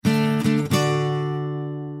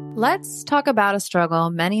Let's talk about a struggle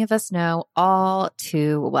many of us know all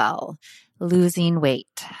too well, losing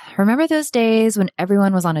weight. Remember those days when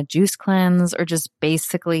everyone was on a juice cleanse or just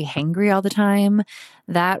basically hangry all the time?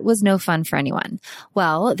 That was no fun for anyone.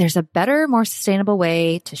 Well, there's a better, more sustainable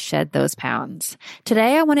way to shed those pounds.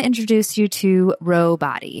 Today, I want to introduce you to Ro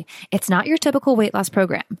Body. It's not your typical weight loss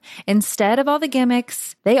program. Instead of all the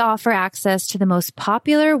gimmicks, they offer access to the most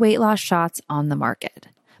popular weight loss shots on the market.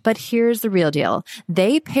 But here's the real deal.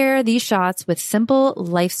 They pair these shots with simple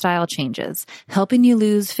lifestyle changes, helping you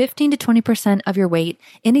lose 15 to 20% of your weight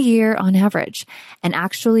in a year on average and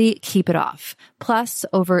actually keep it off. Plus,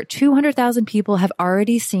 over 200,000 people have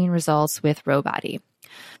already seen results with Ro Body.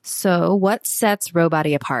 So what sets Ro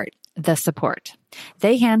Body apart? The support.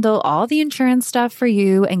 They handle all the insurance stuff for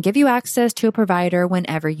you and give you access to a provider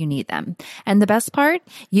whenever you need them. And the best part,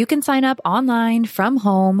 you can sign up online from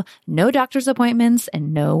home, no doctor's appointments,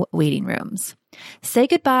 and no waiting rooms. Say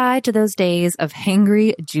goodbye to those days of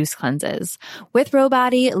hangry juice cleanses. With Ro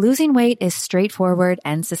Body, losing weight is straightforward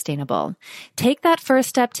and sustainable. Take that first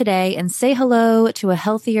step today and say hello to a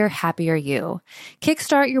healthier, happier you.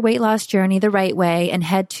 Kickstart your weight loss journey the right way and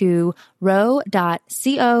head to ro.co/IDO.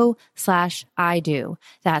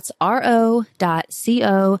 That's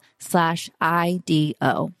ro.co/IDO.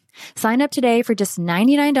 Sign up today for just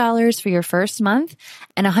 $99 for your first month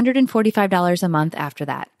and $145 a month after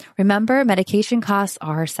that. Remember, medication costs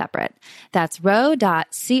are separate. That's ro.co/IDO.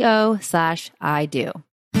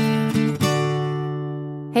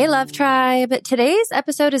 Hey, Love Tribe. Today's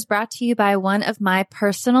episode is brought to you by one of my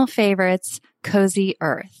personal favorites, Cozy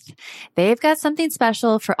Earth. They've got something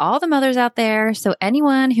special for all the mothers out there. So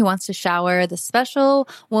anyone who wants to shower the special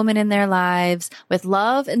woman in their lives with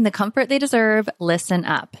love and the comfort they deserve, listen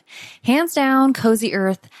up. Hands down, Cozy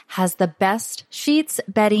Earth has the best sheets,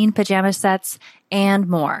 bedding, pajama sets, and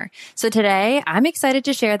more. So today, I'm excited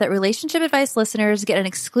to share that Relationship Advice listeners get an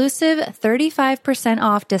exclusive 35%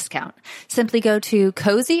 off discount. Simply go to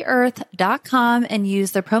CozyEarth.com and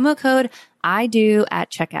use the promo code I do at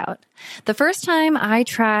checkout. The first time I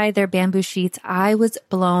tried their bamboo sheets, I was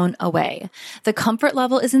blown away. The comfort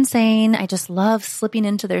level is insane. I just love slipping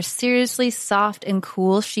into their seriously soft and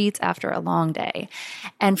cool sheets after a long day.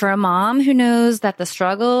 And for a mom who knows that the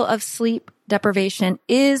struggle of sleep deprivation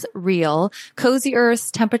is real, Cozy Earth's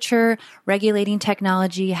temperature regulating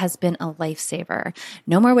technology has been a lifesaver.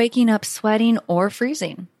 No more waking up sweating or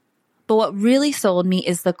freezing. But what really sold me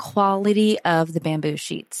is the quality of the bamboo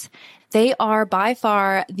sheets. They are by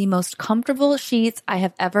far the most comfortable sheets I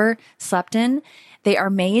have ever slept in. They are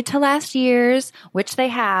made to last years, which they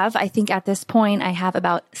have. I think at this point, I have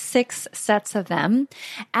about 6 sets of them.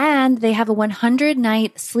 And they have a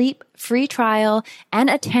 100-night sleep-free trial and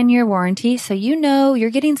a 10-year warranty. So you know you're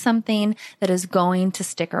getting something that is going to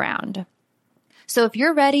stick around. So if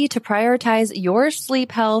you're ready to prioritize your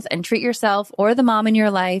sleep health and treat yourself or the mom in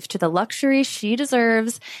your life to the luxury she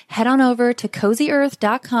deserves, head on over to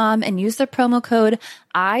CozyEarth.com and use the promo code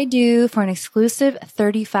I do for an exclusive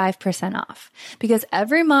 35% off. Because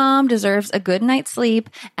every mom deserves a good night's sleep,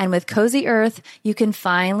 and with Cozy Earth, you can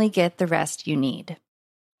finally get the rest you need.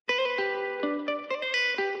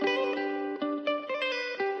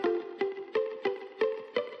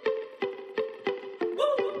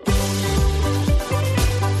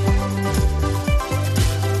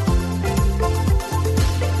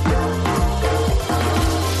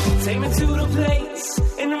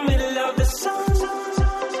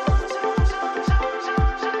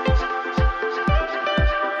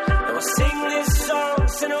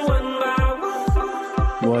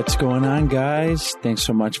 What's going on, guys? Thanks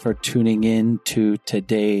so much for tuning in to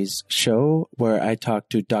today's show where I talk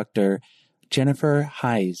to Dr. Jennifer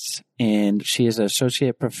Heisz, and she is an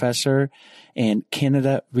associate professor and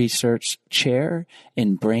Canada Research Chair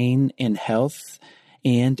in Brain and Health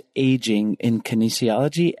and Aging in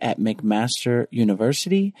Kinesiology at McMaster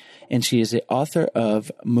University, and she is the author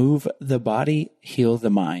of Move the Body, Heal the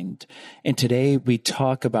Mind. And today we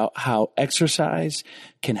talk about how exercise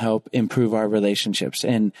can help improve our relationships.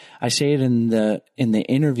 And I say it in the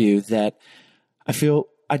interview that I feel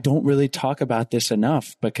I don't really talk about this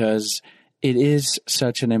enough, because it is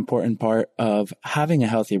such an important part of having a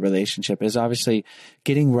healthy relationship, is obviously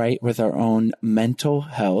getting right with our own mental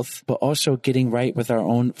health, but also getting right with our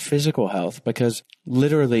own physical health, because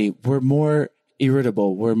literally we're more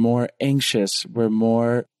irritable, we're more anxious, we're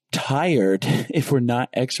more tired if we're not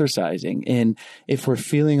exercising. And if we're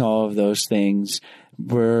feeling all of those things,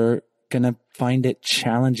 we're going to find it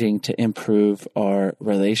challenging to improve our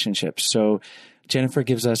relationships. So Jennifer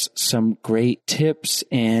gives us some great tips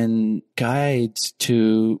and guides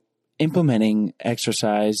to implementing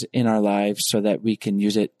exercise in our lives so that we can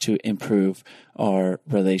use it to improve our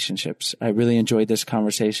relationships. I really enjoyed this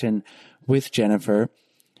conversation with Jennifer.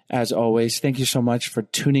 As always, thank you so much for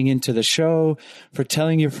tuning into the show, for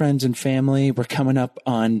telling your friends and family. We're coming up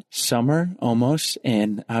on summer almost,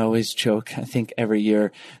 and I always joke, I think every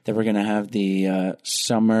year, that we're going to have the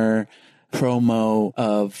summer promo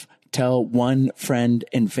of tell one friend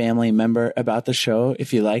and family member about the show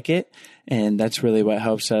if you like it. And that's really what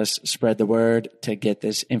helps us spread the word to get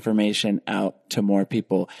this information out to more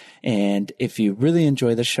people. And if you really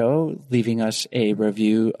enjoy the show, leaving us a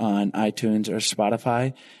review on iTunes or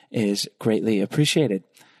Spotify is greatly appreciated.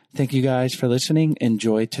 Thank you guys for listening.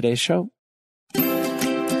 Enjoy today's show.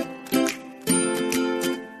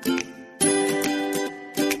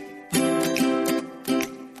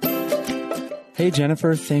 Hey,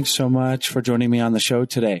 Jennifer, thanks so much for joining me on the show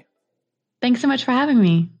today. Thanks so much for having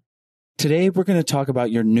me. Today, we're going to talk about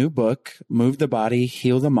your new book, Move the Body,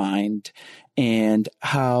 Heal the Mind, and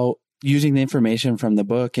how using the information from the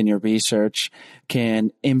book and your research can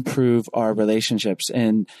improve our relationships.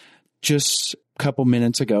 And just a couple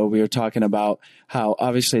minutes ago, we were talking about how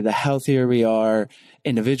obviously the healthier we are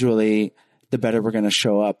individually, the better we're going to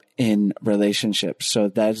show up in relationships. So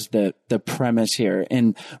that's the premise here.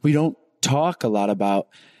 And we don't talk a lot about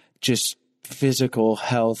just physical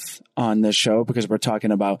health on this show because we're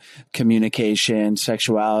talking about communication,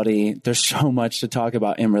 sexuality. There's so much to talk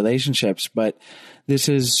about in relationships, but this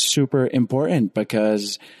is super important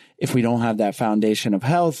because if we don't have that foundation of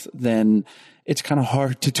health, then it's kind of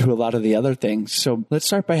hard to do a lot of the other things. So let's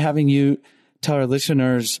start by having you tell our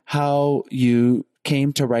listeners how you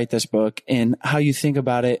came to write this book and how you think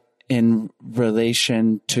about it in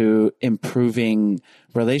relation to improving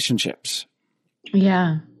relationships.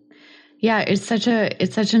 Yeah. It's such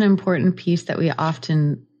an important piece that we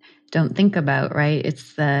often don't think about, right?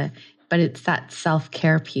 But it's that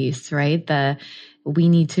self-care piece, right? We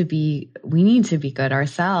need to be good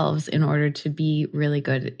ourselves in order to be really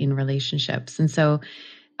good in relationships. And so,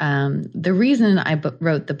 the reason I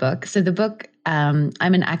wrote the book, I'm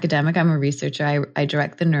an academic, I'm a researcher. I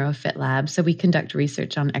direct the NeuroFit Lab. So we conduct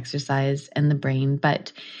research on exercise and the brain,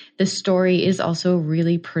 but the story is also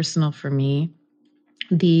really personal for me.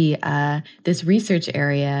 This research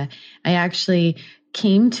area, I actually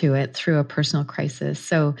came to it through a personal crisis.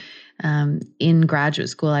 So, in graduate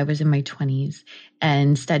school, I was in my 20s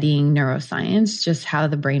and studying neuroscience, just how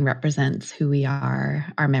the brain represents who we are,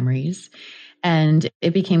 our memories. And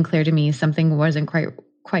it became clear to me something wasn't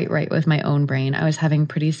quite right with my own brain. I was having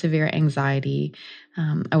pretty severe anxiety.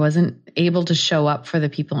 I wasn't able to show up for the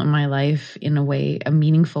people in my life in a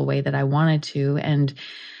meaningful way that I wanted to. And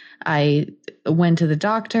I went to the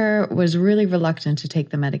doctor, was really reluctant to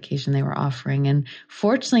take the medication they were offering. And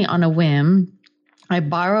fortunately, on a whim, I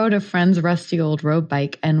borrowed a friend's rusty old road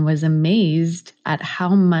bike and was amazed at how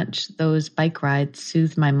much those bike rides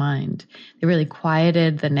soothed my mind. They really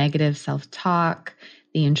quieted the negative self-talk,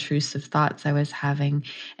 the intrusive thoughts I was having,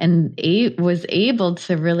 and was able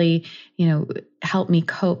to really, help me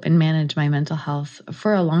cope and manage my mental health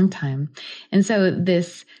for a long time. And so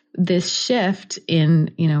this shift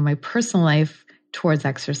in, my personal life towards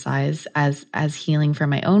exercise as healing for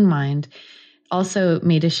my own mind also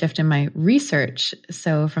made a shift in my research.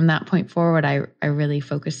 So from that point forward, I really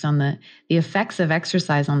focused on the effects of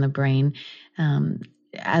exercise on the brain,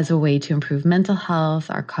 as a way to improve mental health,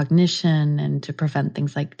 our cognition, and to prevent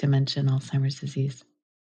things like dementia and Alzheimer's disease.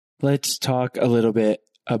 Let's talk a little bit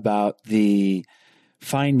about the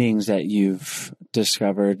findings that you've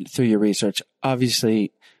discovered through your research.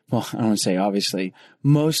 Obviously, well, I don't want to say obviously,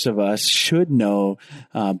 most of us should know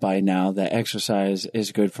by now that exercise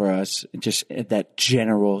is good for us. Just that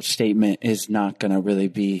general statement is not going to really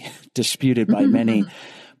be disputed by many.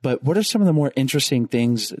 But what are some of the more interesting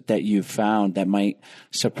things that you've found that might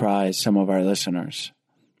surprise some of our listeners?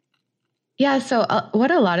 Yeah, so what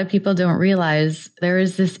a lot of people don't realize, there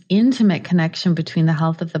is this intimate connection between the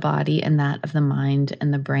health of the body and that of the mind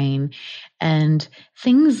and the brain. And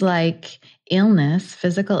things like illness,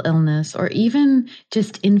 physical illness, or even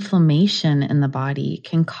just inflammation in the body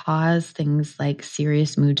can cause things like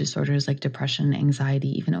serious mood disorders like depression,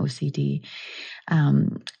 anxiety, even OCD.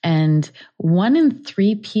 And 1 in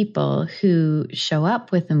 3 people who show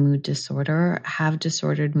up with a mood disorder, have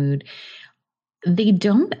disordered mood, they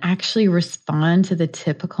don't actually respond to the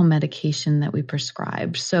typical medication that we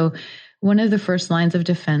prescribe. So one of the first lines of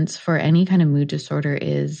defense for any kind of mood disorder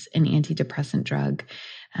is an antidepressant drug.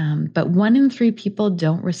 But 1 in 3 people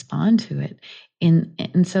don't respond to it.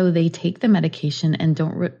 And so they take the medication and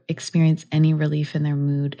don't experience any relief in their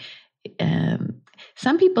mood.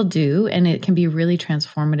 Some people do, and it can be really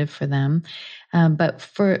transformative for them. But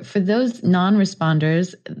for those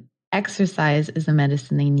non-responders, exercise is the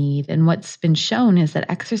medicine they need. And what's been shown is that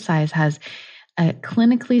exercise has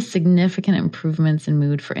clinically significant improvements in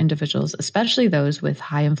mood for individuals, especially those with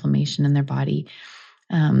high inflammation in their body.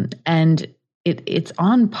 And it's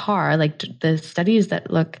on par, like the studies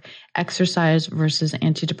that look exercise versus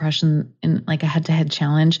antidepressant in like a head-to-head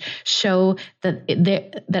challenge show that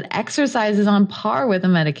that exercise is on par with a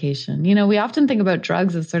medication. You know, we often think about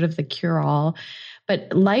drugs as sort of the cure-all,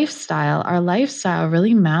 but our lifestyle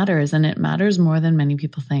really matters, and it matters more than many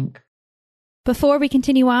people think. Before we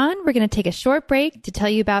continue on, we're going to take a short break to tell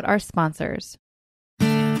you about our sponsors. Do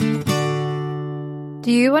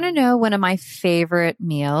you want to know one of my favorite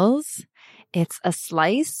meals? It's a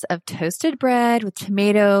slice of toasted bread with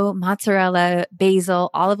tomato, mozzarella,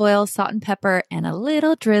 basil, olive oil, salt and pepper, and a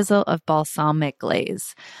little drizzle of balsamic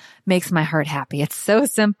glaze. Makes my heart happy. It's so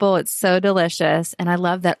simple. It's so delicious. And I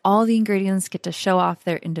love that all the ingredients get to show off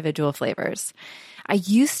their individual flavors. I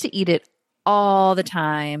used to eat it all the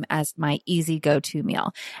time as my easy go-to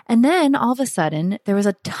meal. And then all of a sudden, there was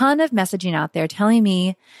a ton of messaging out there telling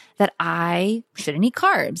me that I shouldn't eat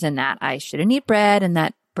carbs and that I shouldn't eat bread and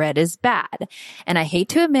that bread is bad. And I hate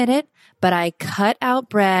to admit it, but I cut out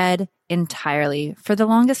bread entirely for the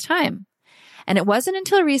longest time. And it wasn't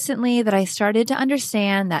until recently that I started to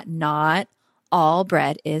understand that not all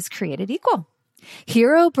bread is created equal.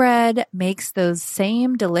 Hero Bread makes those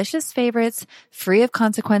same delicious favorites free of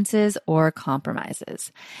consequences or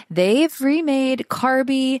compromises. They've remade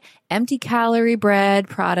carby, empty-calorie bread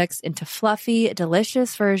products into fluffy,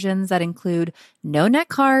 delicious versions that include no net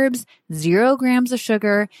carbs, 0 grams of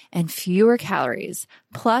sugar, and fewer calories,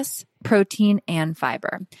 plus protein and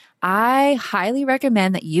fiber. I highly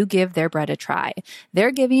recommend that you give their bread a try. They're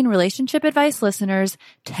giving Relationship Advice listeners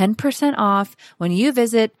 10% off when you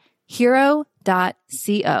visit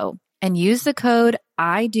hero.co and use the code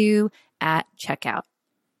IDO at checkout.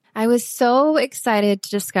 I was so excited to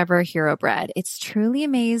discover Hero Bread. It's truly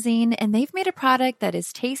amazing, and they've made a product that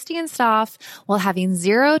is tasty and soft while having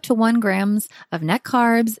 0 to 1 grams of net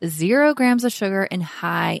carbs, 0 grams of sugar, and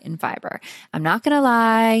high in fiber. I'm not going to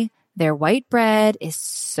lie. Their white bread is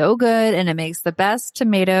so good, and it makes the best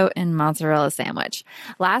tomato and mozzarella sandwich.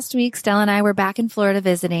 Last week, Stella and I were back in Florida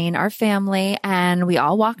visiting our family, and we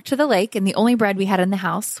all walked to the lake, and the only bread we had in the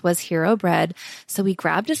house was Hero Bread. So we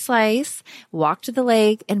grabbed a slice, walked to the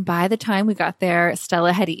lake, and by the time we got there,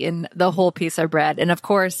 Stella had eaten the whole piece of bread and, of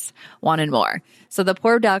course, wanted more. So the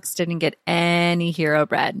poor ducks didn't get any Hero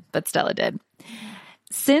Bread, but Stella did.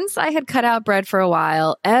 Since I had cut out bread for a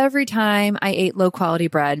while, every time I ate low-quality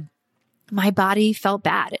bread, my body felt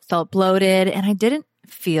bad. It felt bloated, and I didn't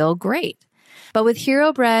feel great. But with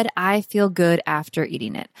Hero Bread, I feel good after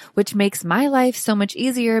eating it, which makes my life so much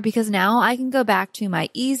easier because now I can go back to my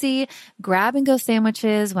easy grab-and-go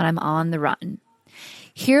sandwiches when I'm on the run.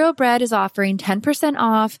 Hero Bread is offering 10%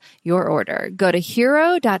 off your order. Go to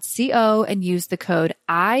hero.co and use the code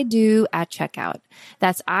IDO at checkout.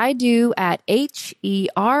 That's IDO at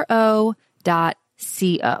HERO.co.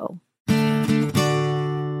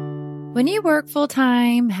 When you work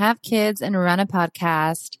full-time, have kids, and run a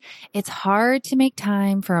podcast, it's hard to make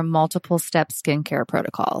time for a multiple-step skincare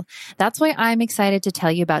protocol. That's why I'm excited to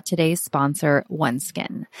tell you about today's sponsor,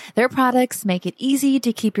 OneSkin. Their products make it easy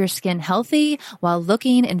to keep your skin healthy while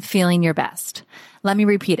looking and feeling your best. Let me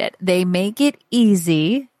repeat it. They make it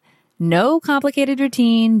easy. No complicated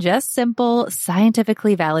routine, just simple,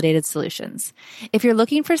 scientifically validated solutions. If you're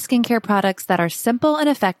looking for skincare products that are simple and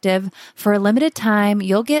effective, for a limited time,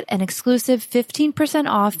 you'll get an exclusive 15%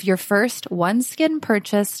 off your first OneSkin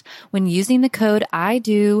purchase when using the code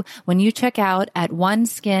IDO when you check out at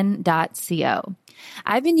oneskin.co.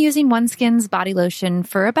 I've been using OneSkin's body lotion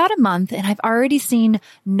for about a month, and I've already seen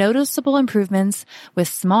noticeable improvements with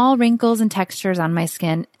small wrinkles and textures on my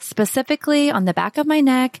skin, specifically on the back of my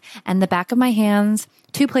neck and the back of my hands,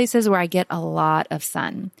 2 places where I get a lot of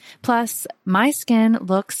sun. Plus, my skin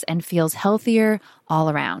looks and feels healthier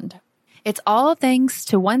all around. It's all thanks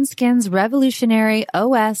to OneSkin's revolutionary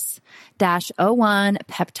OS-01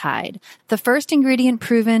 peptide, the first ingredient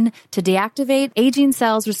proven to deactivate aging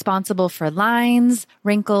cells responsible for lines,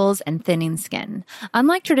 wrinkles, and thinning skin.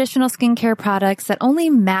 Unlike traditional skincare products that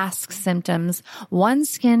only mask symptoms,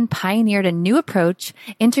 OneSkin pioneered a new approach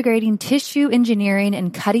integrating tissue engineering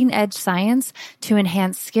and cutting-edge science to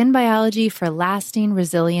enhance skin biology for lasting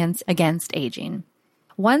resilience against aging.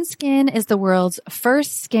 OneSkin is the world's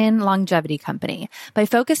first skin longevity company. By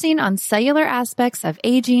focusing on cellular aspects of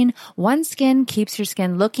aging, OneSkin keeps your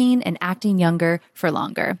skin looking and acting younger for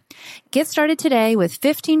longer. Get started today with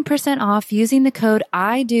 15% off using the code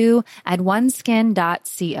IDO at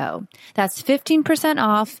oneskin.co. That's 15%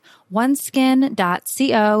 off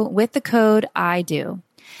oneskin.co with the code IDO.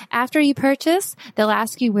 After you purchase, they'll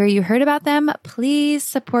ask you where you heard about them. Please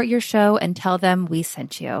support your show and tell them we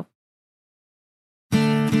sent you.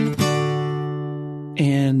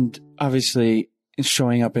 And obviously,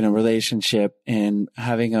 showing up in a relationship and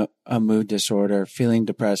having a mood disorder, feeling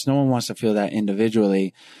depressed, no one wants to feel that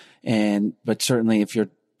individually. But certainly if you're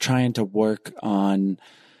trying to work on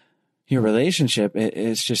your relationship,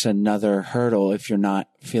 it's just another hurdle if you're not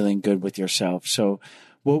feeling good with yourself. So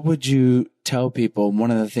what would you tell people? One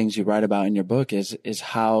of the things you write about in your book is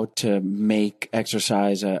how to make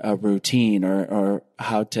exercise a routine or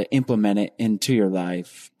how to implement it into your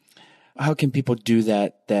life. How can people do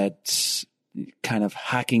that? That's kind of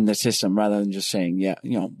hacking the system rather than just saying,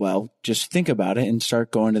 just think about it and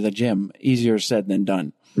start going to the gym. Easier said than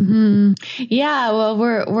done. Mm-hmm. Yeah, well,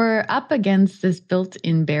 we're up against this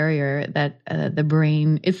built-in barrier that the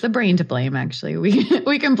brain. It's the brain to blame. Actually,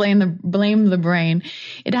 we can blame the brain.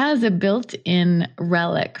 It has a built-in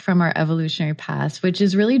relic from our evolutionary past, which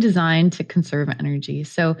is really designed to conserve energy.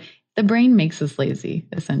 So the brain makes us lazy,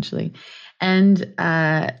 essentially. And,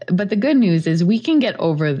 but the good news is we can get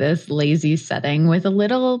over this lazy setting with a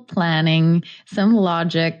little planning, some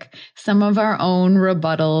logic, some of our own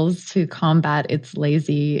rebuttals to combat its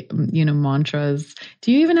lazy, mantras.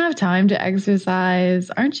 Do you even have time to exercise?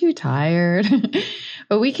 Aren't you tired?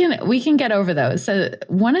 But we can get over those. So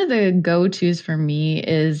one of the go-tos for me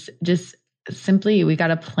is just simply, we got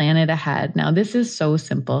to plan it ahead. Now, this is so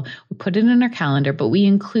simple. We put it in our calendar, but we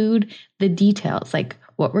include the details, like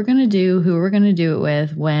what we're going to do, who we're going to do it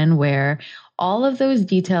with, when, where, all of those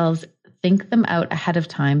details, think them out ahead of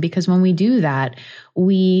time. Because when we do that,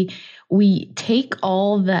 we take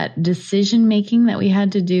all that decision making that we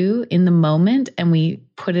had to do in the moment and we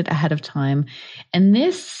put it ahead of time. And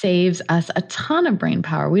this saves us a ton of brain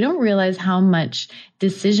power. We don't realize how much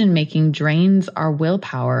decision making drains our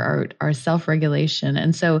willpower, our self-regulation.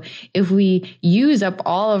 And so if we use up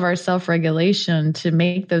all of our self-regulation to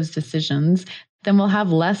make those decisions, then we'll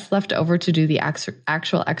have less left over to do the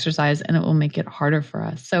actual exercise, and it will make it harder for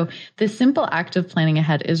us. So this simple act of planning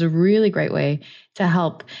ahead is a really great way to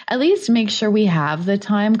help at least make sure we have the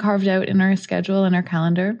time carved out in our schedule and our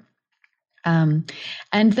calendar. And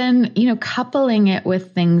then, coupling it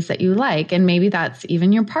with things that you like, and maybe that's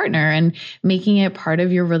even your partner, and making it part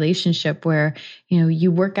of your relationship where,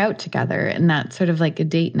 you work out together, and that's sort of like a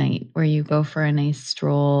date night where you go for a nice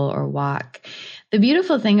stroll or walk. The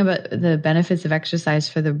beautiful thing about the benefits of exercise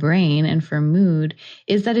for the brain and for mood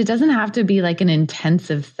is that it doesn't have to be like an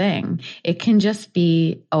intensive thing. It can just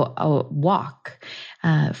be a walk.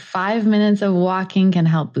 5 minutes of walking can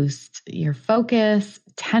help boost your focus.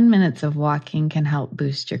 10 minutes of walking can help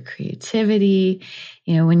boost your creativity.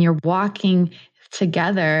 When you're walking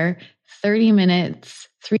together 30 minutes,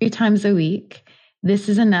 3 times a week, this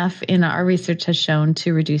is enough, in our research has shown,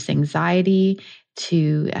 to reduce anxiety,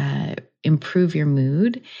 to improve your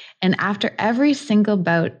mood. And after every single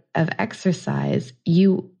bout of exercise,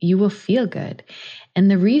 you will feel good.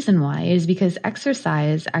 And the reason why is because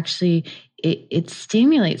exercise actually, it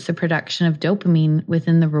stimulates the production of dopamine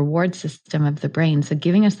within the reward system of the brain. So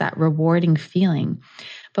giving us that rewarding feeling.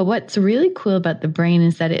 But what's really cool about the brain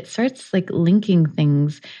is that it starts like linking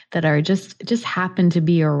things that are just happen to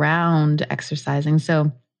be around exercising.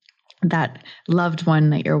 So that loved one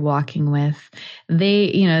that you're walking with,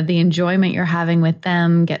 the enjoyment you're having with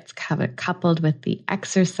them gets coupled with the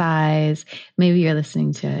exercise. Maybe you're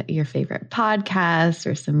listening to your favorite podcast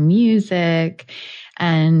or some music,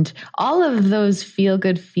 and all of those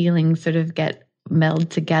feel-good feelings sort of get melded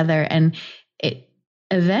together, and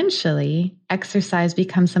eventually exercise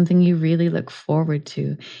becomes something you really look forward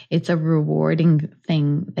to. It's a rewarding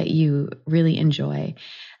thing that you really enjoy.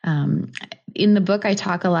 In the book, I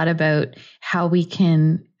talk a lot about how we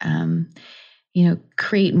can,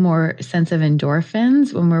 create more sense of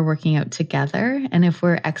endorphins when we're working out together. And if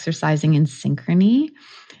we're exercising in synchrony,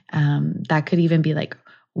 that could even be like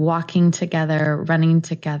walking together, running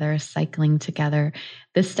together, cycling together.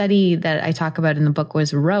 The study that I talk about in the book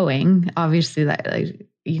was rowing. Obviously, that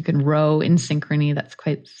you can row in synchrony. That's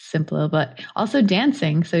quite simple, but also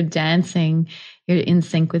dancing. So dancing, you're in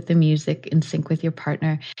sync with the music, in sync with your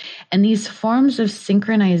partner. And these forms of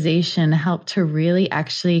synchronization help to really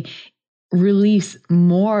actually release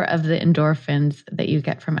more of the endorphins that you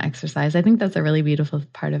get from exercise. I think that's a really beautiful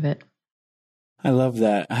part of it. I love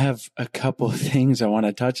that. I have a couple of things I want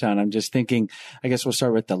to touch on. I'm just thinking, I guess we'll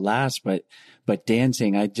start with the last, but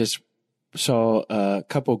dancing. I just saw a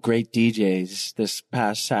couple great DJs this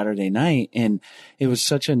past Saturday night, and it was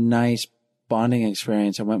such a nice bonding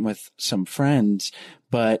experience. I went with some friends,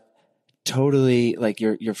 but totally like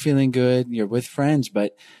you're feeling good, you're with friends,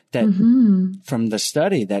 but that from the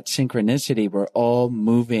study, that synchronicity, we're all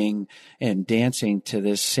moving and dancing to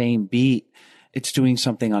this same beat. It's doing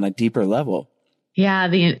something on a deeper level. Yeah,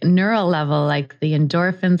 the neural level, like the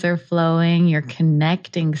endorphins are flowing, you're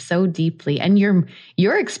connecting so deeply, and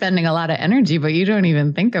you're expending a lot of energy, but you don't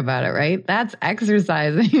even think about it, right? That's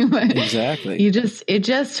exercising. Exactly. It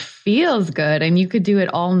just feels good, and you could do it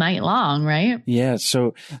all night long, right? Yeah.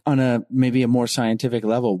 So on maybe a more scientific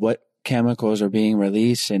level, what chemicals are being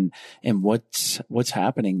released and what's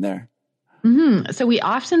happening there? So we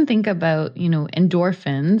often think about,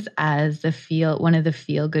 endorphins as one of the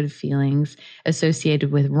feel good feelings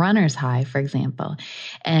associated with runner's high, for example.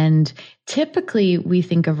 And typically we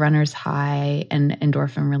think of runner's high and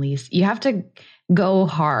endorphin release. You have to go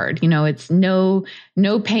hard. It's no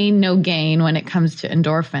pain, no gain when it comes to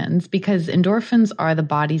endorphins, because endorphins are the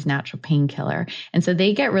body's natural painkiller. And so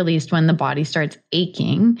they get released when the body starts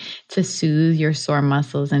aching to soothe your sore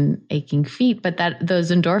muscles and aching feet. But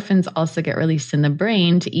those endorphins also get released in the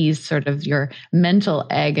brain to ease sort of your mental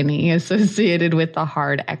agony associated with the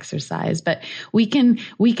hard exercise. But we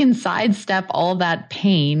can sidestep all that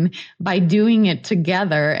pain by doing it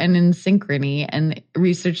together and in synchrony. And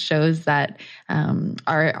research shows that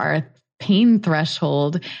our pain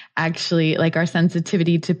threshold, actually, like our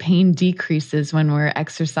sensitivity to pain, decreases when we're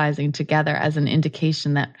exercising together, as an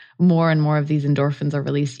indication that more and more of these endorphins are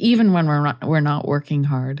released, even when we're not working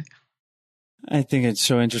hard. I think it's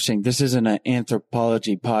so interesting. This isn't an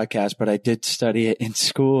anthropology podcast, but I did study it in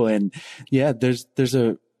school, and yeah, there's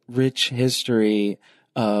a rich history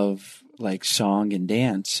of like song and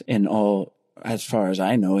dance in all, as far as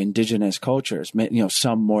I know, indigenous cultures,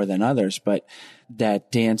 some more than others, but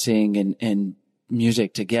that dancing and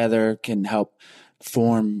music together can help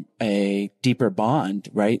form a deeper bond,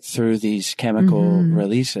 right, through these chemical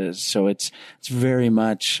releases. So it's very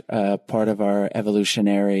much part of our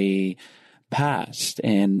evolutionary past,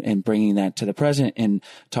 and bringing that to the present and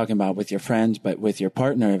talking about with your friends, but with your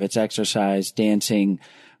partner, if it's exercise, dancing,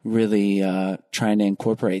 really trying to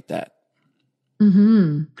incorporate that.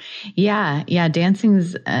 Yeah. Dancing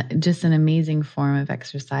is just an amazing form of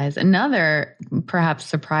exercise. Another perhaps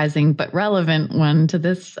surprising but relevant one to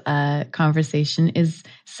this conversation is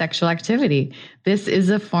sexual activity. This is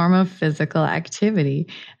a form of physical activity.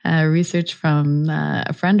 Research from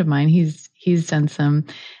a friend of mine, he's done some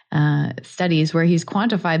studies where he's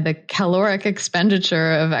quantified the caloric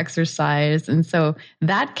expenditure of exercise. And so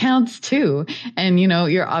that counts too. And,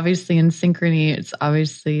 you're obviously in synchrony. It's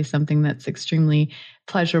obviously something that's extremely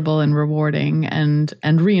pleasurable and rewarding and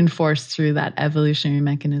reinforced through that evolutionary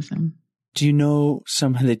mechanism. Do you know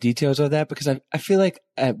some of the details of that? Because I feel like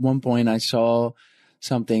at one point I saw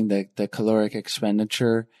something, the caloric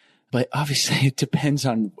expenditure, but obviously it depends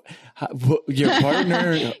on your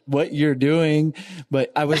partner, what you're doing.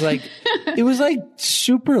 But I was like, it was like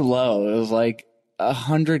super low. It was like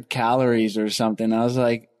 100 calories or something. I was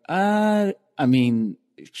like,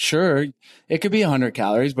 sure, it could be 100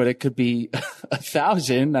 calories, but it could be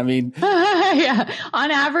 1,000. Yeah.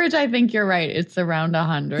 On average, I think you're right. It's around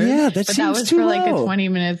 100. Yeah, that but seems that was too for low. like a 20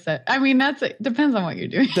 minutes. Depends on what you're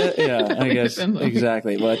doing. I guess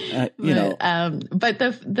exactly. But but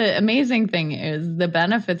the amazing thing is the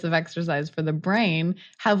benefits of exercise for the brain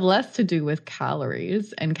have less to do with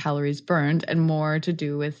calories and calories burned, and more to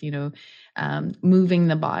do with moving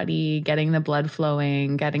the body, getting the blood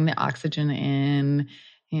flowing, getting the oxygen in.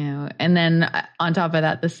 And then on top of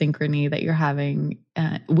that, the synchrony that you're having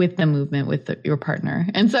with the movement with your partner.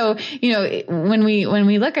 And so, when we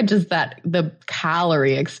look at just the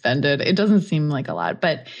calorie expended, it doesn't seem like a lot,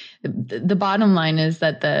 but the bottom line is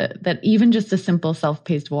that even just a simple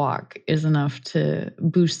self-paced walk is enough to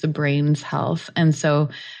boost the brain's health. And so,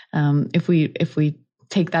 if we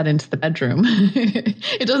take that into the bedroom,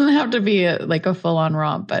 it doesn't have to be a full-on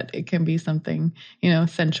romp, but it can be something,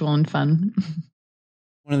 sensual and fun.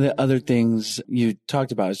 One of the other things you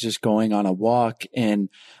talked about is just going on a walk, and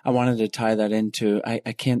I wanted to tie that into,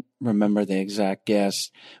 I can't remember the exact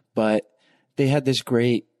guest, but they had this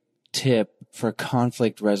great tip for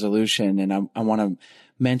conflict resolution, and I want to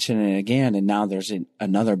mention it again, and now there's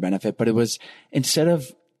another benefit, but it was, instead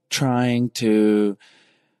of trying to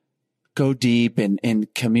go deep and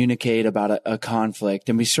communicate about a conflict,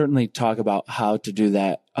 and we certainly talk about how to do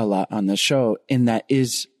that a lot on the show, and that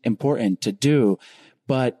is important to do.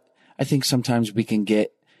 But I think sometimes we can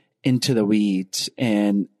get into the weeds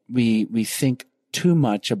and we think too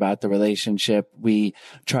much about the relationship. We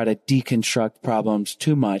try to deconstruct problems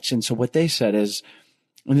too much. And so what they said is,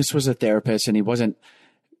 and this was a therapist, and he wasn't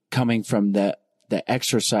coming from the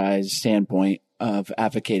exercise standpoint of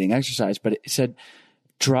advocating exercise, but it said,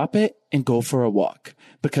 drop it and go for a walk.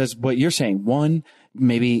 Because what you're saying, one,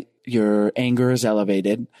 maybe your anger is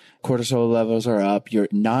elevated, cortisol levels are up, you're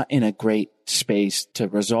not in a great space to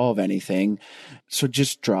resolve anything. So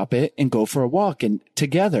just drop it and go for a walk and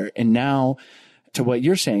together. And now, to what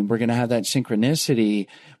you're saying, we're going to have that synchronicity.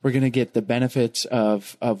 We're going to get the benefits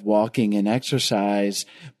of walking and exercise,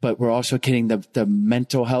 but we're also getting the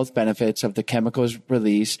mental health benefits of the chemicals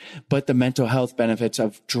release, but the mental health benefits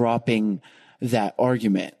of dropping that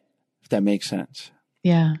argument, if that makes sense.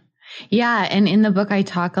 Yeah. Yeah. And in the book, I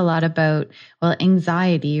talk a lot about,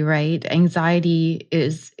 anxiety, right? Anxiety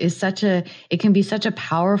is it can be such a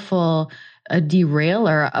powerful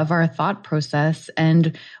derailer of our thought process.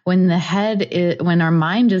 And when when our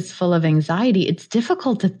mind is full of anxiety, it's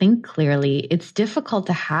difficult to think clearly. It's difficult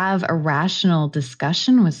to have a rational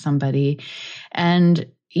discussion with somebody. And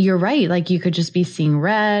you're right. Like, you could just be seeing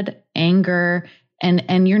red, anger,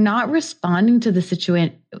 and you're not responding to the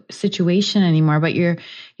situation anymore, but you're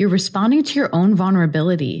responding to your own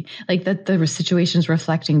vulnerability, like that the situation's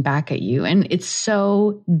reflecting back at you. And it's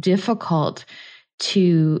so difficult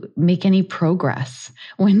to make any progress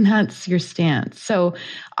when that's your stance. So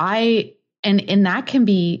and that can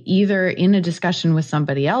be either in a discussion with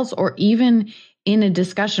somebody else or even in a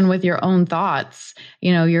discussion with your own thoughts,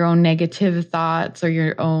 your own negative thoughts or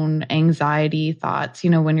your own anxiety thoughts,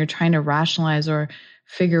 when you're trying to rationalize or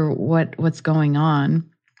figure what's going on.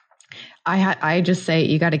 I just say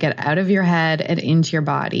you got to get out of your head and into your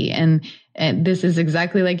body. And this is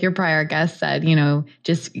exactly like your prior guest said,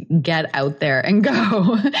 just get out there and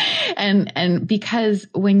go. and because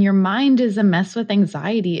when your mind is a mess with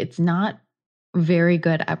anxiety, it's not very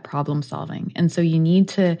good at problem solving. And so you need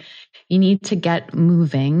to get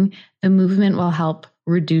moving. The movement will help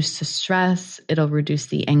reduce the stress. It'll reduce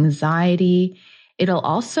the anxiety. It'll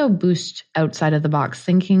also boost outside of the box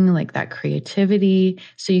thinking, like that creativity.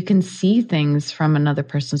 So you can see things from another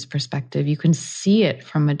person's perspective. You can see it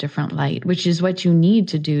from a different light, which is what you need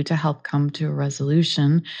to do to help come to a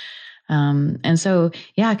resolution. And so,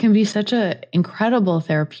 it can be such an incredible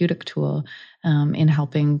therapeutic tool in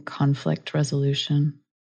helping conflict resolution.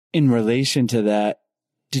 In relation to that,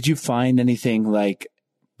 did you find anything like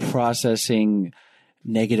processing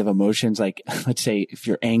negative emotions? Like, let's say if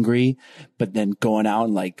you're angry, but then going out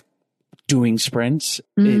and like doing sprints,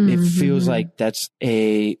 it feels like that's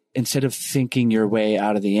instead of thinking your way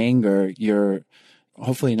out of the anger, you're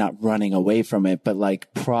hopefully not running away from it, but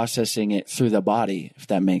like processing it through the body, if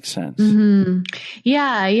that makes sense. Mm-hmm.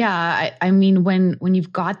 Yeah. I mean, when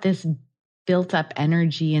you've got this built up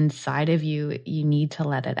energy inside of you, you need to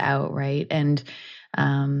let it out, right? And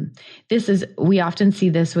we often see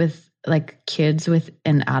this with like kids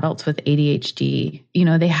and adults with ADHD.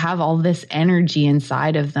 They have all this energy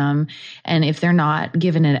inside of them. And if they're not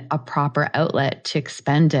given a proper outlet to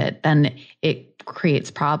expend it, then it creates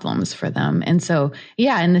problems for them. And so,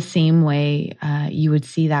 in the same way, you would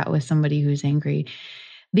see that with somebody who's angry.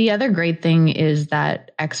 The other great thing is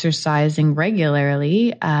that exercising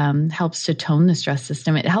regularly helps to tone the stress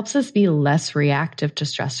system. It helps us be less reactive to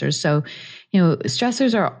stressors. So,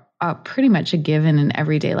 stressors are pretty much a given in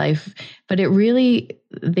everyday life, but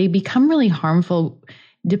they become really harmful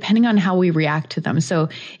depending on how we react to them. So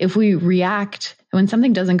if we react when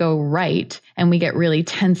something doesn't go right and we get really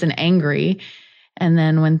tense and angry, and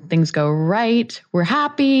then when things go right, we're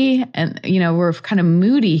happy and, we're kind of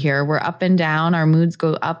moody here. We're up and down. Our moods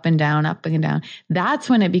go up and down, up and down. That's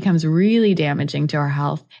when it becomes really damaging to our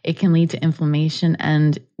health. It can lead to inflammation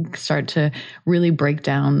and start to really break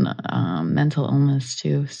down mental illness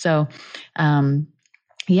too. So,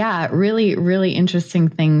 really, really interesting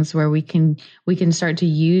things where we can start to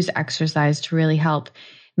use exercise to really help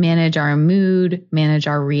manage our mood, manage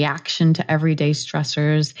our reaction to everyday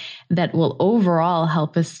stressors that will overall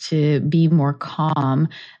help us to be more calm,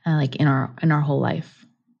 like in our whole life.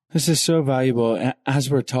 This is so valuable. As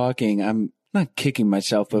we're talking, I'm not kicking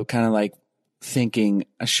myself, but kind of like thinking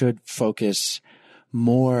I should focus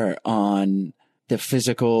more on the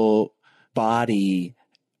physical body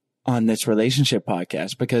on this relationship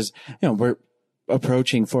podcast because, we're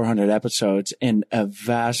approaching 400 episodes and a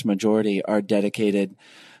vast majority are dedicated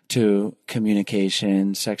to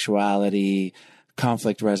communication, sexuality,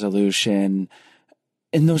 conflict resolution.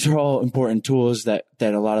 And those are all important tools that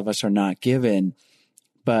a lot of us are not given.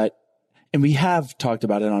 And we have talked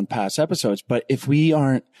about it on past episodes, but if we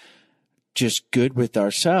aren't just good with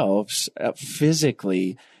ourselves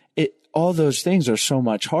physically, all those things are so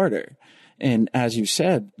much harder. And as you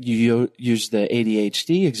said, you use the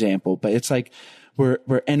ADHD example, but it's like we're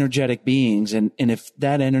energetic beings. And if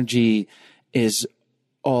that energy is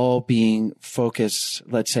all being focused,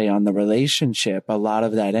 let's say, on the relationship, a lot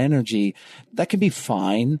of that energy, that can be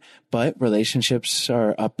fine, but relationships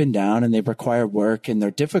are up and down and they require work and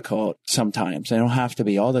they're difficult sometimes. They don't have to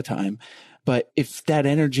be all the time. But if that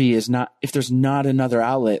energy if there's not another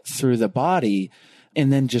outlet through the body,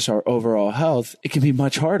 and then just our overall health, it can be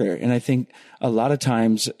much harder. And I think a lot of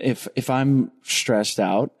times if I'm stressed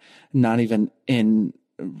out, not even in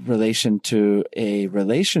relation to a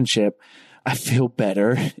relationship, I feel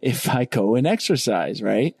better if I go and exercise,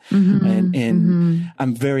 right? Mm-hmm. And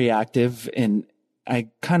I'm very active, and I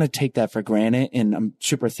kind of take that for granted. And I'm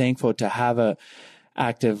super thankful to have a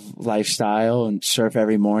active lifestyle and surf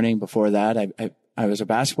every morning. Before that, I was a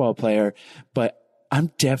basketball player, but I'm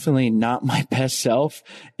definitely not my best self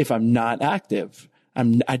if I'm not active.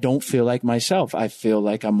 I don't feel like myself. I feel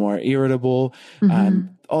like I'm more irritable.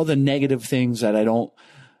 All the negative things that I don't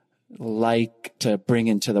like to bring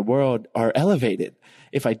into the world are elevated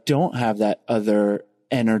if I don't have that other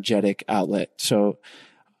energetic outlet. So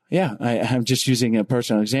yeah, I'm just using a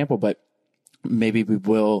personal example, but maybe we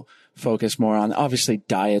will focus more on, obviously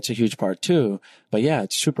diet's a huge part too, but yeah,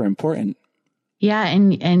 it's super important. Yeah.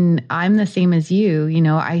 And I'm the same as you. You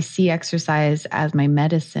know, I see exercise as my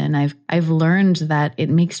medicine. I've learned that it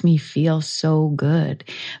makes me feel so good.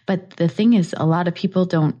 But the thing is, a lot of people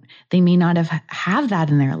they may not have that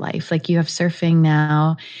in their life. Like you have surfing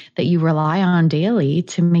now that you rely on daily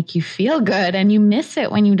to make you feel good, and you miss it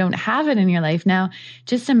when you don't have it in your life. Now,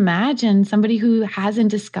 just imagine somebody who hasn't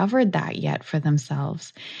discovered that yet for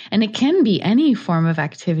themselves. And it can be any form of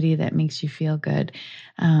activity that makes you feel good.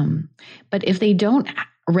 But if they don't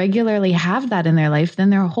regularly have that in their life,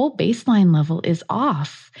 then their whole baseline level is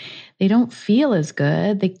off. They don't feel as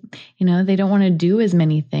good. They don't want to do as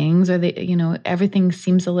many things, or everything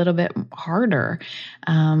seems a little bit harder,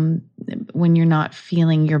 when you're not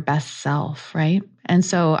feeling your best self. Right. And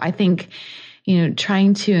so I think,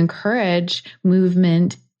 trying to encourage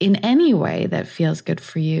movement in any way that feels good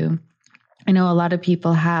for you. I know a lot of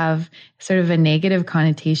people have sort of a negative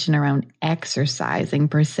connotation around exercising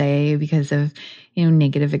per se because of,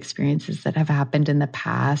 negative experiences that have happened in the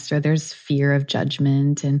past, or there's fear of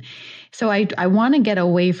judgment. And so I want to get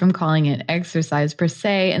away from calling it exercise per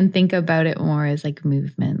se and think about it more as like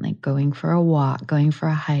movement, like going for a walk, going for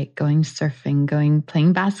a hike, going surfing,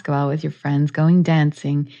 playing basketball with your friends, going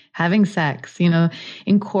dancing, having sex,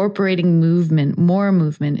 incorporating more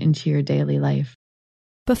movement into your daily life.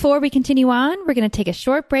 Before we continue on, we're going to take a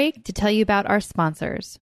short break to tell you about our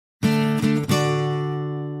sponsors.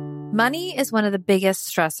 Money is one of the biggest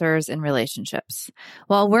stressors in relationships.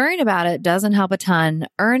 While worrying about it doesn't help a ton,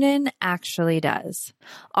 Earnin actually does.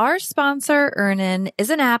 Our sponsor, Earnin, is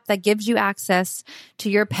an app that gives you access to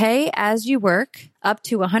your pay as you work, up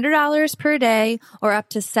to $100 per day or up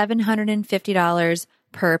to $750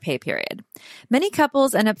 per pay period. Many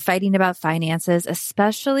couples end up fighting about finances,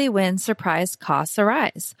 especially when surprise costs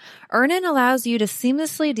arise. Earnin allows you to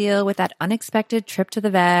seamlessly deal with that unexpected trip to the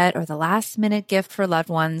vet or the last-minute gift for loved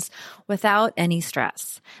ones without any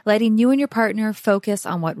stress, letting you and your partner focus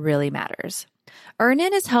on what really matters.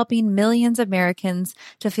 Earnin is helping millions of Americans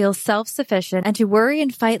to feel self-sufficient and to worry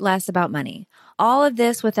and fight less about money. All of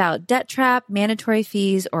this without debt trap, mandatory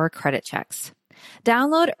fees, or credit checks.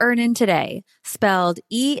 Download Earnin today, spelled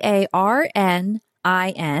EARNIN,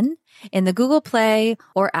 in the Google Play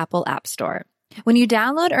or Apple App Store. When you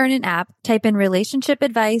download Earnin app, type in relationship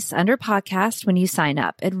advice under podcast when you sign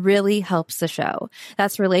up. It really helps the show.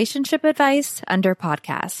 That's relationship advice under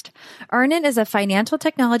podcast. Earnin is a financial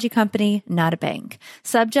technology company, not a bank.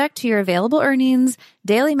 Subject to your available earnings,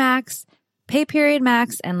 daily max, pay period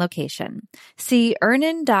max, and location. See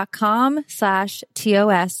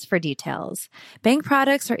earnin.com/TOS for details. Bank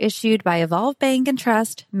products are issued by Evolve Bank and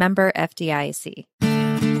Trust, member FDIC.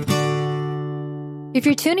 If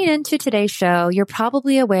you're tuning into today's show, you're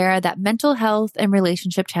probably aware that mental health and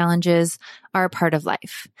relationship challenges are a part of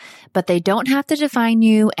life, but they don't have to define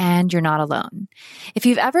you, and you're not alone. If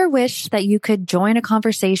you've ever wished that you could join a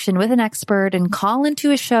conversation with an expert and call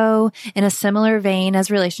into a show in a similar vein as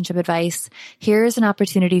relationship advice, here's an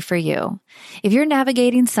opportunity for you. If you're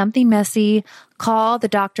navigating something messy, call the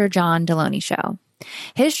Dr. John Deloney Show.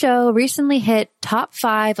 His show recently hit top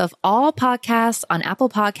 5 of all podcasts on Apple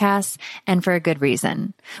Podcasts, and for a good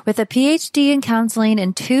reason. With a PhD in counseling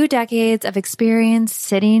and 2 decades of experience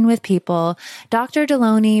sitting with people, Dr.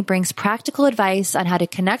 Delony brings practical advice on how to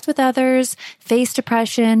connect with others, face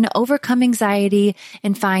depression, overcome anxiety,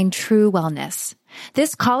 and find true wellness.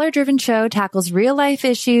 This caller-driven show tackles real-life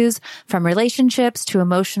issues from relationships to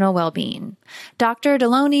emotional well-being. Dr.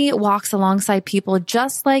 Delony walks alongside people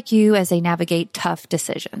just like you as they navigate tough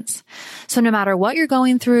decisions. So no matter what you're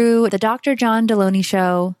going through, the Dr. John Delony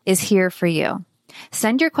Show is here for you.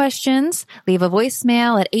 Send your questions, leave a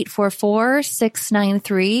voicemail at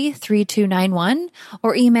 844-693-3291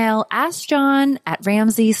 or email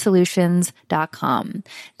askjohn@ramseysolutions.com.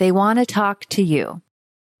 They want to talk to you.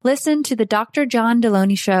 Listen to the Dr. John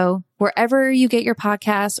Delony Show wherever you get your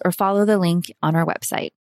podcasts or follow the link on our website.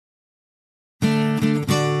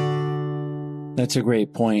 That's a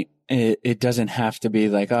great point. It doesn't have to be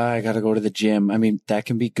like, oh, I got to go to the gym. I mean, that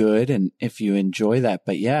can be good. And if you enjoy that,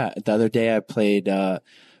 but yeah, the other day I played,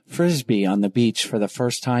 Frisbee on the beach for the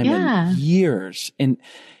first time in years. And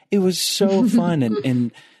it was so fun.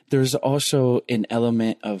 And there's also an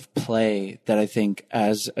element of play that I think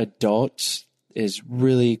as adults is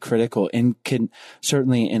really critical and can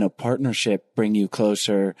certainly in a partnership bring you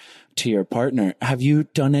closer to your partner. Have you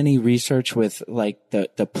done any research with like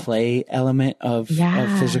the play element of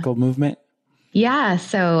physical movement? Yeah.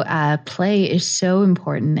 So play is so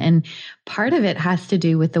important. And part of it has to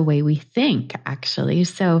do with the way we think, actually.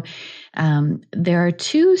 So there are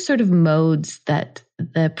 2 sort of modes that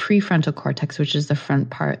the prefrontal cortex, which is the front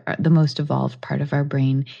part, the most evolved part of our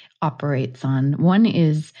brain, operates on. One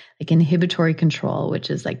is like inhibitory control, which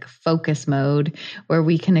is like focus mode, where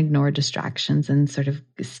we can ignore distractions and sort of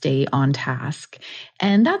stay on task.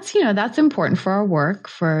 And that's, that's important for our work,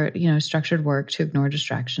 for, structured work, to ignore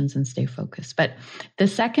distractions and stay focused. But the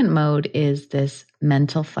second mode is this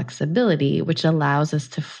mental flexibility, which allows us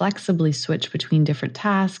to flexibly switch between different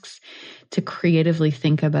tasks, to creatively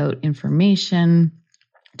think about information,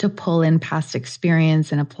 to pull in past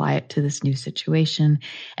experience and apply it to this new situation.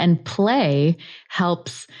 And play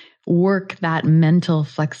helps work that mental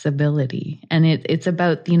flexibility. And it's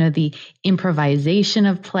about, the improvisation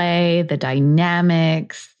of play, the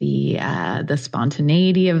dynamics, the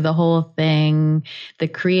spontaneity of the whole thing, the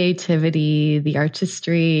creativity, the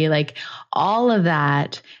artistry, like all of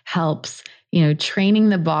that helps, training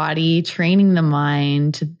the body, training the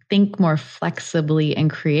mind to think more flexibly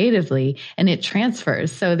and creatively, and it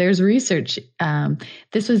transfers. So there's research.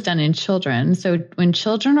 This was done in children. So when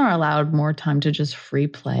children are allowed more time to just free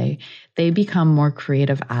play, they become more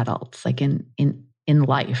creative adults, like in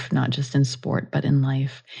life, not just in sport, but in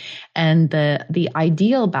life. And the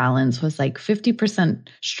ideal balance was like 50%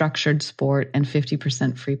 structured sport and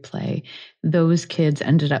 50% free play. Those kids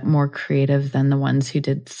ended up more creative than the ones who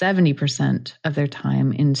did 70% of their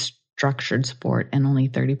time in structured sport and only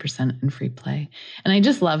 30% in free play. And I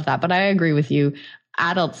just love that. But I agree with you.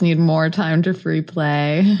 Adults need more time to free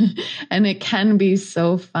play and it can be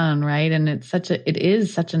so fun, right? And it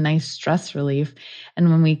is such a nice stress relief. And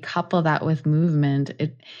when we couple that with movement,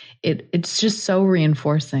 it's just so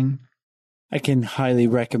reinforcing. I can highly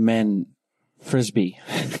recommend Frisbee.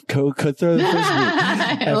 Go throw the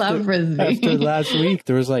Frisbee. I love Frisbee. After last week,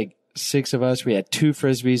 there was like 6 of us. We had 2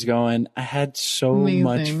 Frisbees going. I had so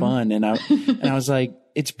much fun. And I was like,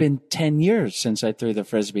 it's been 10 years since I threw the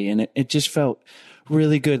Frisbee and it just felt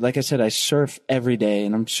really good. Like I said, I surf every day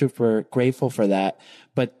and I'm super grateful for that.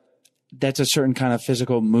 But that's a certain kind of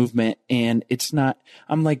physical movement and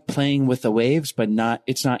I'm like playing with the waves, but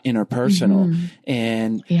it's not interpersonal. Mm-hmm.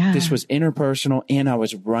 And this was interpersonal and I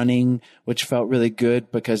was running, which felt really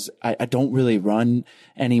good because I don't really run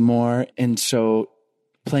anymore. And so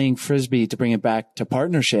playing Frisbee to bring it back to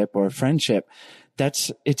partnership or friendship,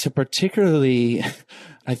 it's a particularly,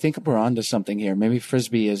 I think we're onto something here. Maybe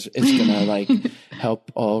Frisbee is going to like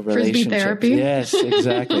help all relationships. Frisbee therapy. Yes,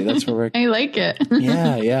 exactly. That's what we're. I like it.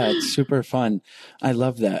 Yeah. It's super fun. I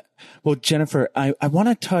love that. Well, Jennifer, I want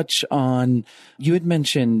to touch on, you had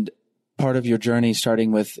mentioned part of your journey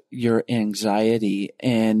starting with your anxiety.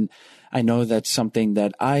 And I know that's something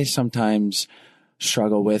that I sometimes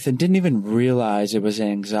struggle with and didn't even realize it was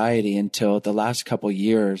anxiety until the last couple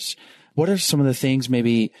years. What are some of the things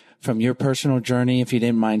maybe from your personal journey, if you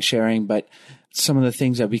didn't mind sharing, but some of the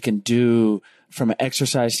things that we can do from an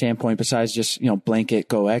exercise standpoint, besides just, blanket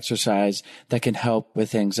go exercise, that can help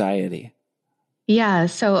with anxiety? Yeah.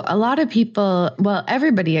 So a lot of people, well,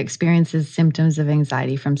 everybody experiences symptoms of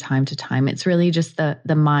anxiety from time to time. It's really just the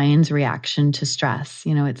mind's reaction to stress.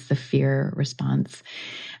 It's the fear response.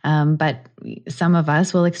 But some of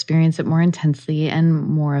us will experience it more intensely and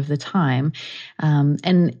more of the time.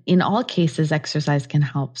 And in all cases, exercise can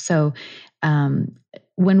help. So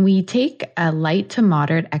when we take a light to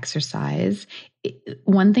moderate exercise,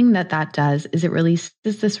 one thing that does is it releases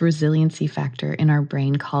this resiliency factor in our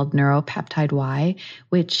brain called neuropeptide Y,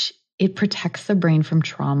 which it protects the brain from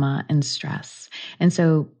trauma and stress. And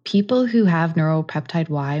so people who have neuropeptide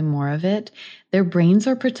Y, more of it, their brains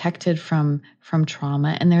are protected from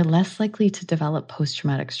trauma, and they're less likely to develop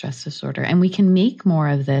post-traumatic stress disorder. And we can make more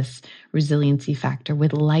of this resiliency factor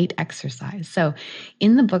with light exercise. So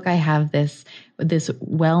in the book, I have this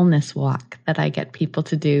wellness walk that I get people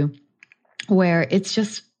to do, where it's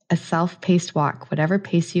just a self-paced walk, whatever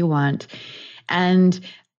pace you want, and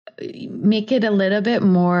make it a little bit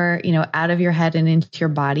more, out of your head and into your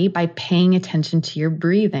body by paying attention to your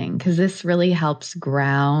breathing, because this really helps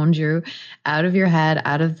ground you out of your head,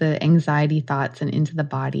 out of the anxiety thoughts and into the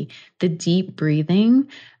body. The deep breathing,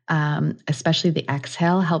 especially the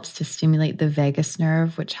exhale, helps to stimulate the vagus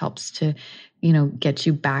nerve, which helps to, get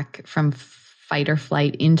you back from fight or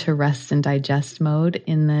flight into rest and digest mode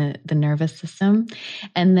in the nervous system.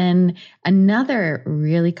 And then another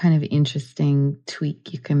really kind of interesting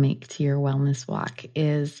tweak you can make to your wellness walk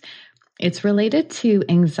is it's related to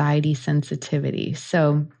anxiety sensitivity.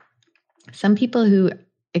 So some people who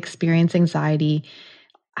experience anxiety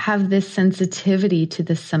have this sensitivity to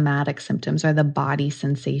the somatic symptoms or the body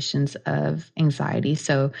sensations of anxiety.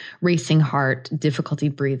 So racing heart, difficulty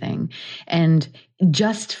breathing, and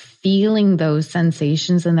just feeling those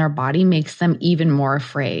sensations in their body makes them even more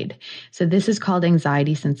afraid. So this is called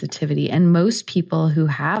anxiety sensitivity. And most people who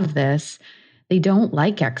have this, they don't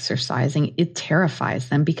like exercising. It terrifies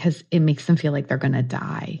them because it makes them feel like they're going to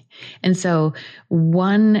die. And so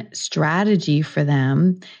one strategy for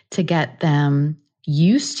them to get them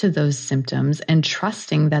used to those symptoms and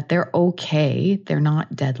trusting that they're okay, they're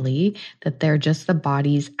not deadly, that they're just the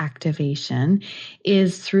body's activation,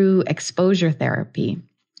 is through exposure therapy.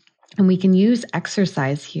 And we can use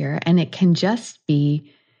exercise here, and it can just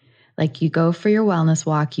be like you go for your wellness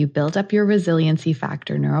walk, you build up your resiliency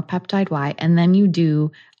factor, neuropeptide Y, and then you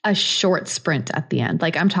do a short sprint at the end.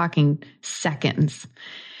 Like I'm talking seconds.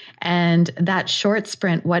 And that short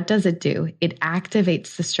sprint, what does it do? It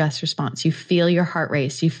activates the stress response. You feel your heart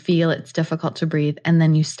race. You feel it's difficult to breathe. And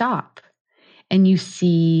then you stop and you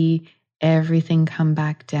see everything come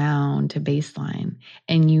back down to baseline,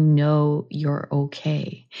 and you're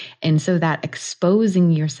okay. And so that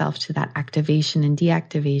exposing yourself to that activation and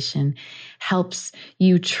deactivation helps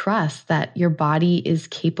you trust that your body is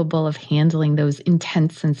capable of handling those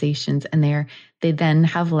intense sensations, and they then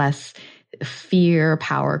have less fear,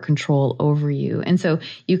 power, control over you. And so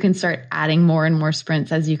you can start adding more and more sprints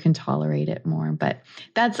as you can tolerate it more. But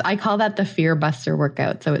I call that the fear buster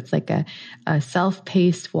workout. So it's like a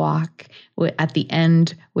self-paced walk at the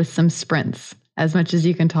end with some sprints, as much as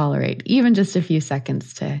you can tolerate, even just a few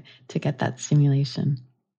seconds to get that stimulation.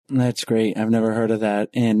 That's great. I've never heard of that.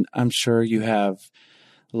 And I'm sure you have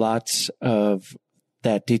lots of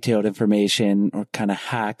that detailed information or kind of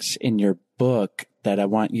hacks in your book that I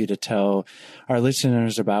want you to tell our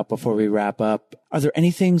listeners about before we wrap up. Are there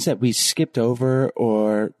any things that we skipped over,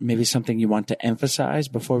 or maybe something you want to emphasize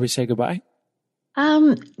before we say goodbye?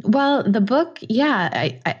 Well, the book,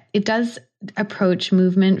 it does approach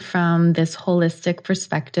movement from this holistic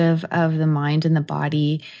perspective of the mind and the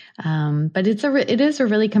body. But it is a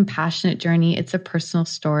really compassionate journey. It's a personal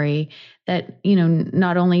story that,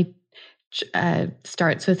 not only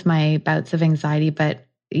starts with my bouts of anxiety, but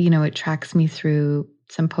it tracks me through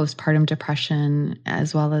some postpartum depression,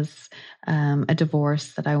 as well as a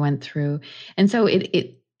divorce that I went through. And so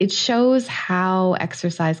it shows how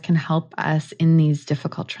exercise can help us in these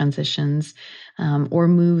difficult transitions, or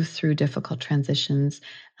move through difficult transitions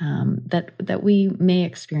that we may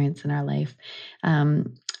experience in our life.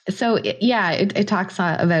 So it talks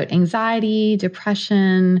about anxiety,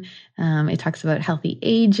 depression. It talks about healthy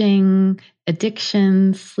aging,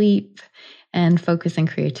 addiction, sleep, and focus and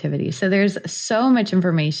creativity. So there's so much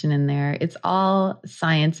information in there. It's all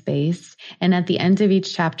science-based. And at the end of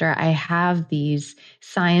each chapter, I have these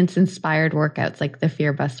science-inspired workouts, like the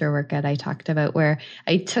Fear Buster workout I talked about, where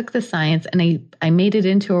I took the science and I made it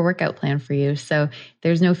into a workout plan for you. So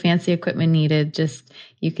there's no fancy equipment needed. Just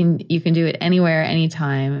you can do it anywhere,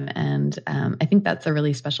 anytime. And I think that's a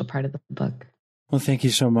really special part of the book. Well, thank you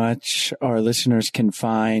so much. Our listeners can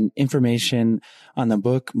find information on the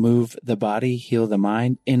book, Move the Body, Heal the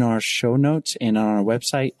Mind, in our show notes and on our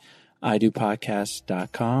website,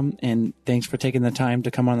 idopodcast.com. And thanks for taking the time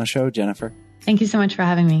to come on the show, Jennifer. Thank you so much for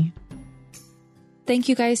having me. Thank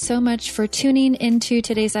you guys so much for tuning into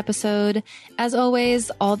today's episode. As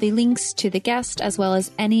always, all the links to the guest as well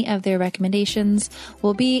as any of their recommendations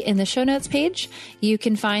will be in the show notes page. You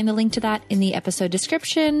can find the link to that in the episode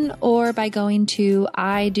description or by going to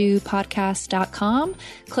idopodcast.com.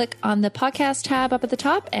 Click on the podcast tab up at the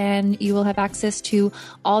top and you will have access to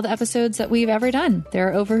all the episodes that we've ever done. There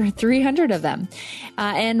are over 300 of them.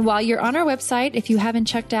 And while you're on our website, if you haven't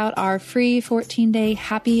checked out our free 14-day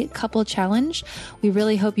Happy Couple Challenge, we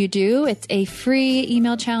really hope you do. It's a free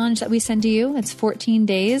email challenge that we send to you. It's 14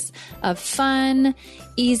 days of fun,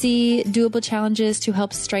 easy, doable challenges to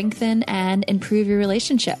help strengthen and improve your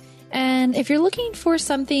relationship. And if you're looking for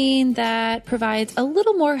something that provides a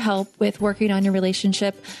little more help with working on your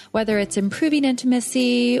relationship, whether it's improving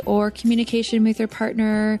intimacy or communication with your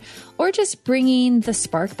partner, or just bringing the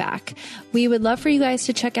spark back, we would love for you guys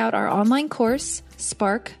to check out our online course,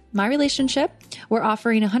 Spark My Relationship. We're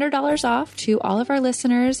offering $100 off to all of our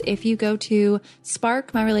listeners if you go to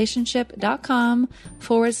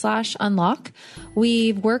sparkmyrelationship.com/unlock.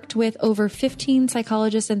 We've worked with over 15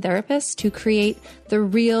 psychologists and therapists to create the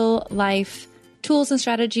real life tools and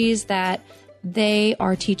strategies that they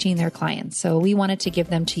are teaching their clients. So we wanted to give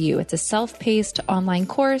them to you. It's a self-paced online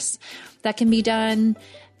course that can be done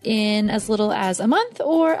in as little as a month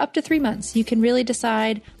or up to 3 months. You can really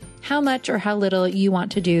decide how much or how little you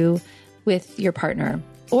want to do with your partner,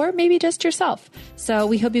 or maybe just yourself. So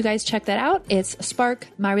we hope you guys check that out. It's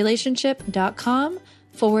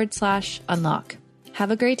sparkmyrelationship.com/unlock.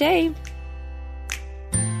 Have a great day.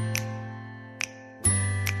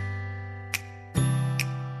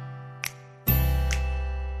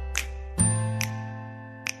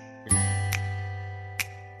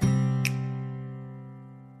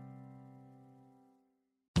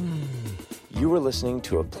 You were listening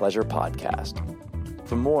to a Pleasure Podcast.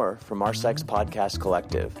 For more from our Sex Podcast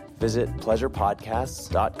Collective, visit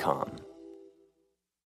pleasurepodcasts.com.